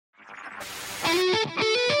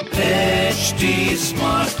HT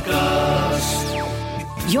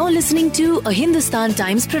Smartcast. You're listening to a Hindustan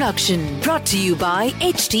Times production brought to you by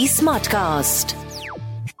HT Smartcast.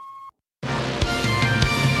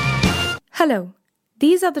 Hello,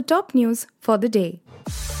 these are the top news for the day.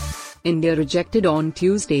 India rejected on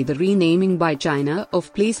Tuesday the renaming by China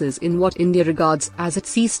of places in what India regards as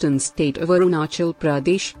its eastern state of Arunachal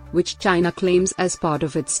Pradesh, which China claims as part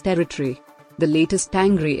of its territory. The latest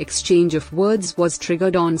angry exchange of words was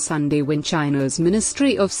triggered on Sunday when China's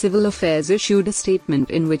Ministry of Civil Affairs issued a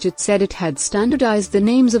statement in which it said it had standardized the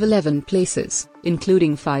names of 11 places,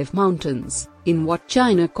 including 5 mountains, in what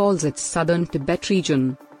China calls its southern Tibet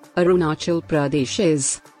region. Arunachal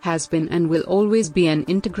Pradesh has been and will always be an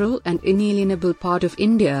integral and inalienable part of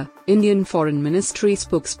India, Indian Foreign Ministry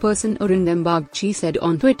spokesperson Arindam Bagchi said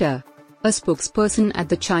on Twitter. A spokesperson at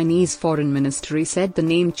the Chinese Foreign Ministry said the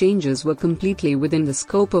name changes were completely within the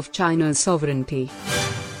scope of China's sovereignty.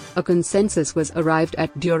 A consensus was arrived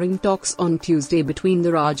at during talks on Tuesday between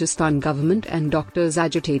the Rajasthan government and doctors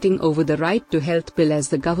agitating over the right to health bill, as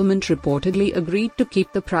the government reportedly agreed to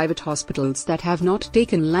keep the private hospitals that have not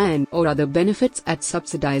taken land or other benefits at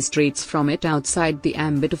subsidized rates from it outside the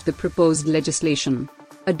ambit of the proposed legislation.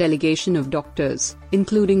 A delegation of doctors,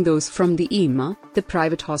 including those from the IMA, the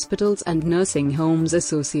Private Hospitals and Nursing Homes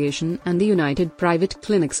Association and the United Private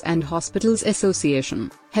Clinics and Hospitals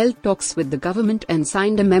Association, held talks with the government and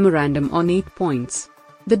signed a memorandum on 8 points.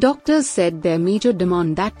 The doctors said their major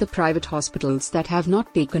demand that the private hospitals that have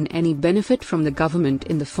not taken any benefit from the government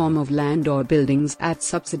in the form of land or buildings at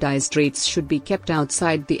subsidized rates should be kept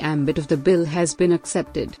outside the ambit of the bill has been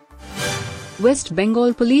accepted. West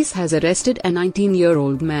Bengal police has arrested a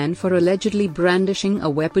 19-year-old man for allegedly brandishing a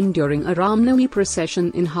weapon during a Ram Navami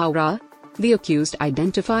procession in Howrah. The accused,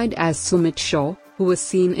 identified as Sumit Shaw, who was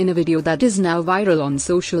seen in a video that is now viral on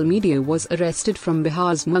social media, was arrested from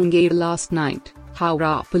Bihar's Munger last night,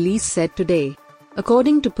 Howrah police said today.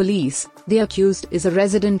 According to police, the accused is a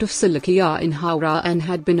resident of Silakia in Howrah and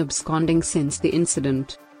had been absconding since the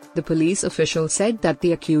incident. The police official said that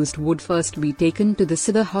the accused would first be taken to the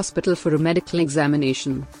Siddha hospital for a medical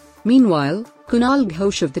examination. Meanwhile, Kunal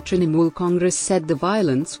Ghosh of the Trinamool Congress said the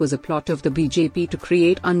violence was a plot of the BJP to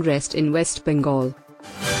create unrest in West Bengal.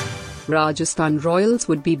 Rajasthan Royals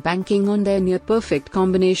would be banking on their near-perfect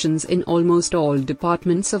combinations in almost all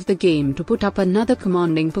departments of the game to put up another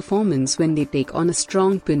commanding performance when they take on a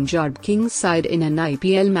strong Punjab Kings side in an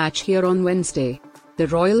IPL match here on Wednesday. The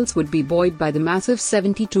Royals would be buoyed by the massive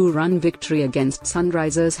 72-run victory against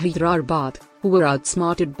Sunrisers Hyderabad, who were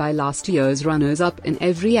outsmarted by last year's runners-up in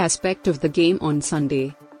every aspect of the game on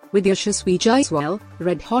Sunday. With Yashasvi Jaiswal,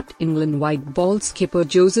 red-hot England white ball skipper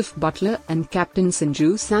Joseph Buttler and captain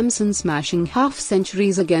Sanju Samson smashing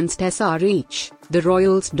half-centuries against SRH, the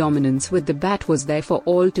Royals' dominance with the bat was there for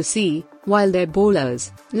all to see, while their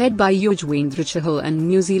bowlers, led by Yuzvendra Chahal and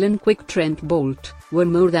New Zealand quick Trent Boult, were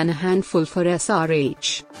more than a handful for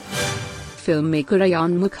SRH. Filmmaker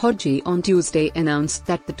Ayan Mukherjee on Tuesday announced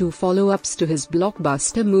that the 2 follow-ups to his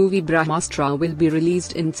blockbuster movie Brahmastra will be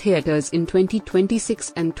released in theaters in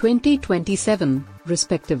 2026 and 2027,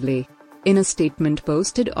 respectively. In a statement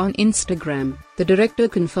posted on Instagram, the director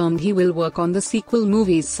confirmed he will work on the sequel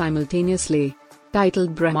movies simultaneously.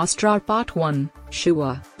 Titled Brahmastra Part 1,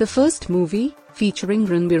 Shiva, the first movie, featuring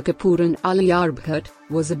Ranbir Kapoor and Alia Bhatt,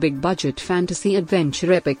 was a big-budget fantasy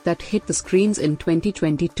adventure epic that hit the screens in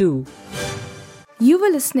 2022. You were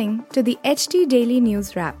listening to the HT Daily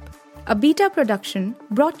News Wrap, a beta production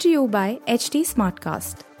brought to you by HT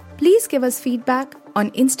Smartcast. Please give us feedback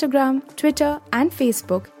on Instagram, Twitter and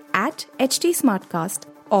Facebook at HT Smartcast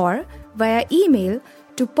or via email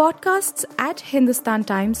to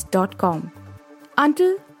podcasts@hindustantimes.com.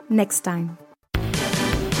 Until next time.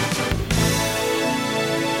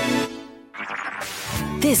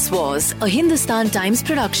 This was a Hindustan Times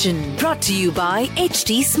production brought to you by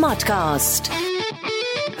HT Smartcast.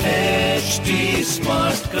 HT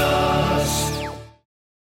Smartcast.